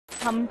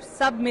हम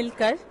सब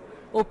मिलकर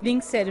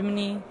ओपनिंग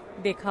सेरेमनी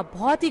देखा।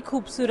 बहुत ही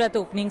खूबसूरत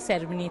ओपनिंग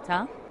सेरेमनी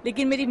था।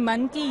 लेकिन मेरी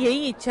मन की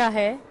यही इच्छा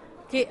है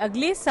कि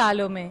अगले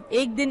सालों में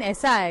एक दिन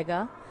ऐसा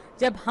आएगा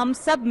जब हम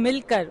सब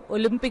मिलकर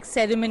ओलंपिक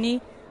सेरेमनी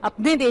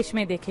अपने देश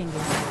में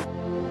देखेंगे।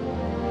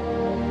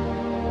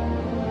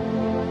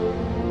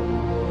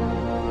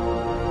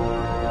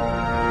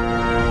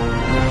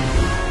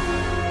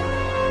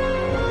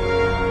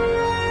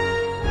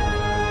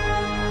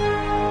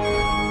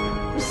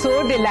 So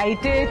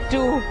delighted to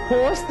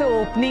host the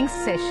opening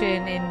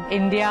session in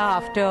India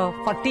after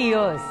 40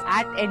 years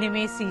at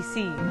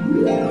NMACC.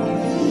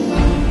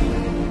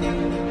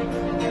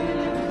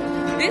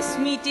 This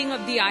meeting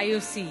of the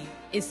IOC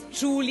is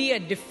truly a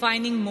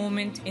defining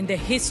moment in the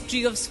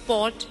history of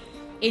sport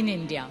in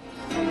India.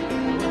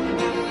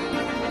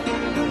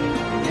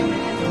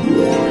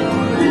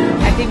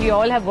 I think we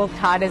all have worked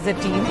hard as a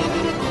team.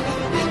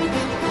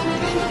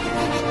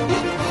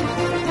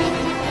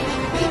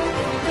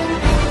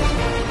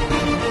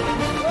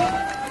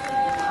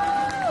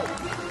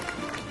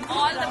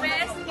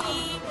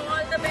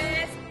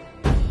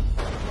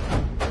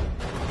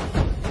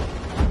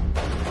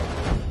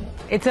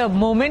 It's a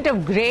moment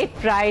of great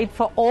pride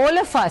for all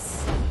of us.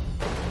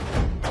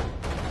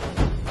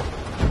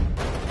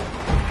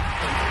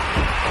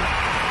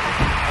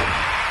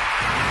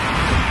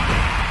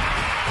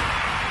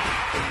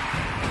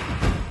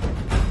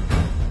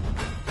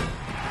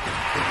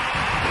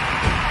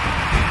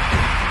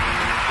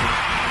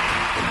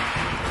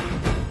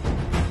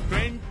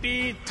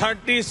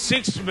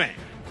 में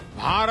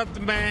भारत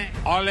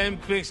में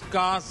Olympics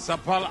का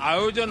सफल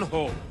आयोजन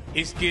हो,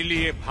 इसके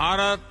लिए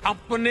भारत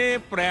अपने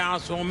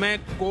प्रयासों में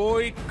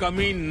कोई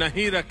कमी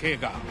नहीं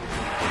रखेगा।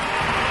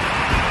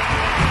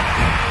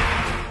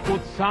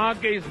 उत्साह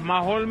के इस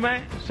माहौल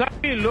में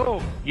सभी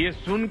लोग ये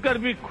सुनकर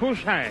भी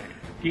खुश हैं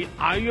कि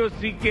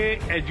आईओसी के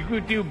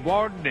एग्जीक्यूटिव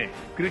बोर्ड ने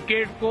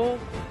क्रिकेट को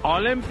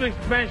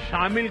ओलंपिक्स में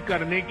शामिल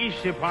करने की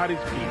सिफारिश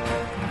की।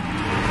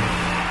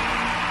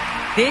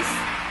 This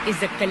is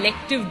the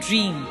collective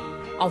dream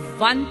of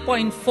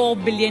 1.4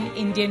 billion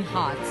Indian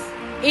hearts.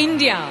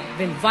 India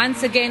will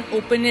once again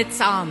open its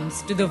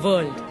arms to the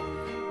world,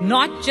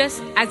 not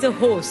just as a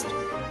host,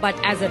 but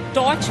as a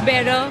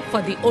torchbearer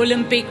for the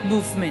Olympic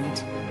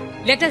movement.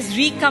 Let us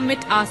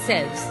recommit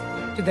ourselves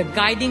to the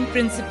guiding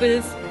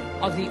principles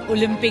of the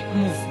Olympic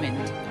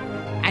movement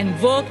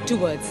and work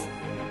towards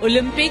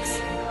Olympics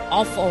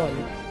of all,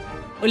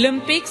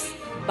 Olympics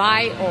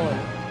by all,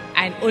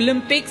 and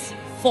Olympics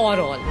for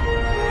all.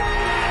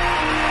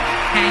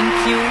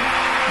 Thank you.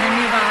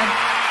 Dhanyavad.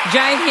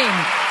 Jai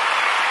Hind.